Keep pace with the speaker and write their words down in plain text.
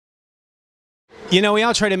You know, we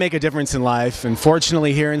all try to make a difference in life, and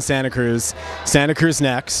fortunately here in Santa Cruz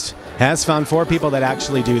NEXT has found 4 people that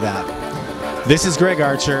actually do that. This is Greg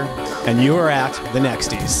Archer, and you are at the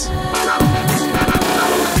NEXTies.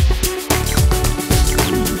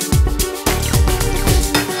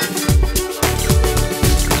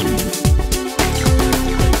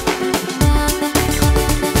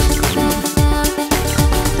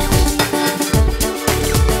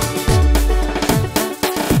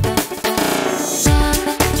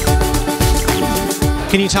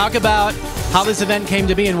 Can you talk about how this event came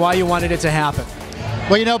to be and why you wanted it to happen?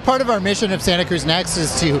 Well, you know, part of our mission of Santa Cruz Next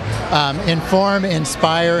is to inform,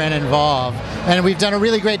 inspire, and involve. And we've done a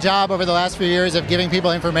really great job over the last few years of giving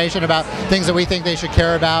people information about things that we think they should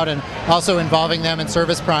care about and also involving them in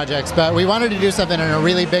service projects. But we wanted to do something in a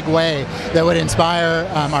really big way that would inspire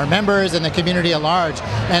our members and the community at large.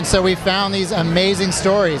 And so we found these amazing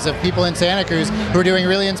stories of people in Santa Cruz who are doing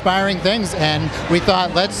really inspiring things. And we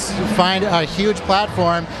thought, let's find a huge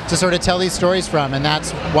platform to sort of tell these stories from. And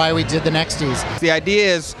that's why we did the NEXTies. The idea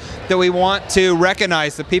is that we want to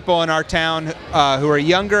recognize the people in our town who are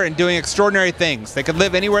younger and doing extraordinary things. They could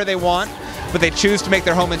live anywhere they want, but they choose to make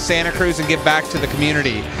their home in Santa Cruz and give back to the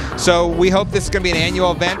community. So we hope this is going to be an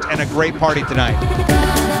annual event and a great party tonight.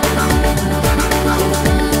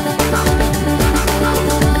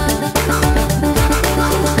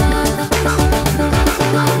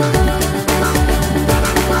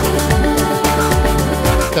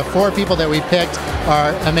 The 4 people that we picked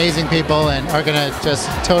are amazing people and are going to just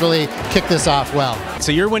totally kick this off well.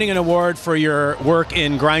 So you're winning an award for your work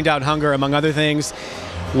in Grind Out Hunger, among other things.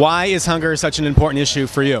 Why is hunger such an important issue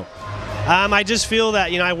for you? I just feel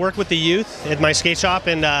that, you know, I work with the youth at my skate shop,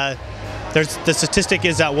 and the statistic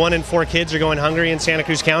is that 1 in 4 kids are going hungry in Santa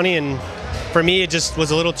Cruz County, and for me it just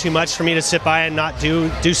was a little too much for me to sit by and not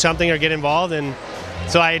do something or get involved, and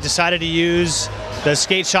so I decided to use the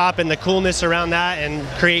skate shop and the coolness around that and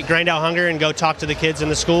create Grind Out Hunger and go talk to the kids in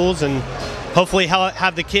the schools and hopefully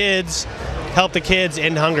have the kids help the kids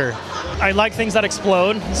end hunger. I like things that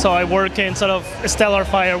explode, so I work in sort of stellar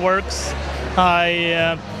fireworks.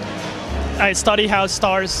 I study how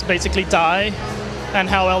stars basically die and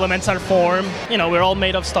how elements are formed. You know, we're all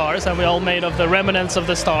made of stars, and we're all made of the remnants of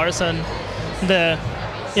the stars and the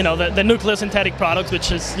nucleosynthetic products,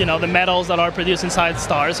 which is, you know, the metals that are produced inside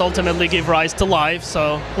stars, ultimately give rise to life.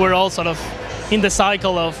 So we're all sort of in the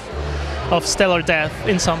cycle of stellar death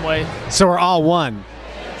in some way. So we're all one.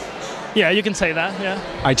 Yeah, you can say that, yeah.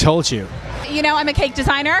 I told you. You know, I'm a cake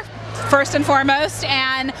designer, first and foremost,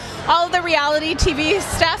 and all of the reality TV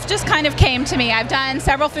stuff just kind of came to me. I've done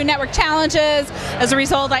several Food Network challenges. As a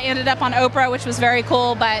result, I ended up on Oprah, which was very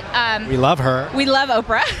cool, but... we love her. We love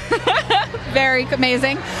Oprah. Very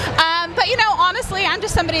amazing. But you know, honestly, I'm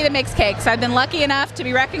just somebody that makes cakes. I've been lucky enough to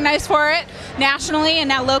be recognized for it nationally and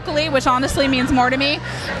now locally, which honestly means more to me.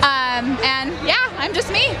 And yeah, I'm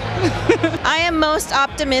just me. I am most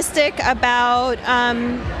optimistic about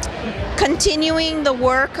continuing the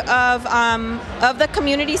work of the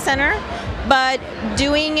community center, but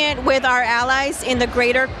doing it with our allies in the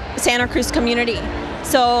greater Santa Cruz community.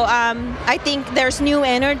 So I think there's new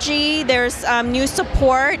energy, there's new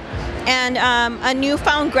support, and a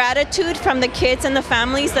newfound gratitude from the kids and the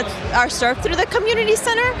families that are served through the community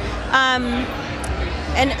center.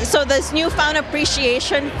 And so there's newfound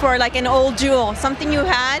appreciation for like an old jewel, something you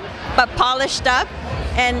had but polished up.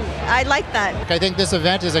 And I like that. I think this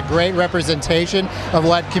event is a great representation of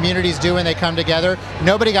what communities do when they come together.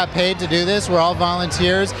 Nobody got paid to do this. We're all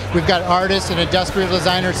volunteers. We've got artists and industrial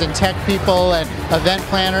designers and tech people and event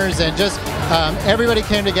planners, and just everybody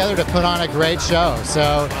came together to put on a great show.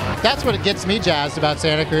 So that's what gets me jazzed about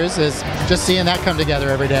Santa Cruz, is just seeing that come together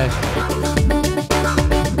every day.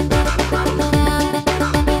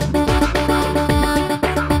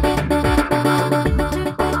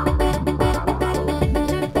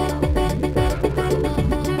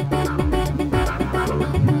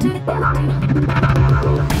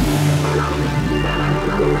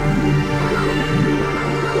 Thank you.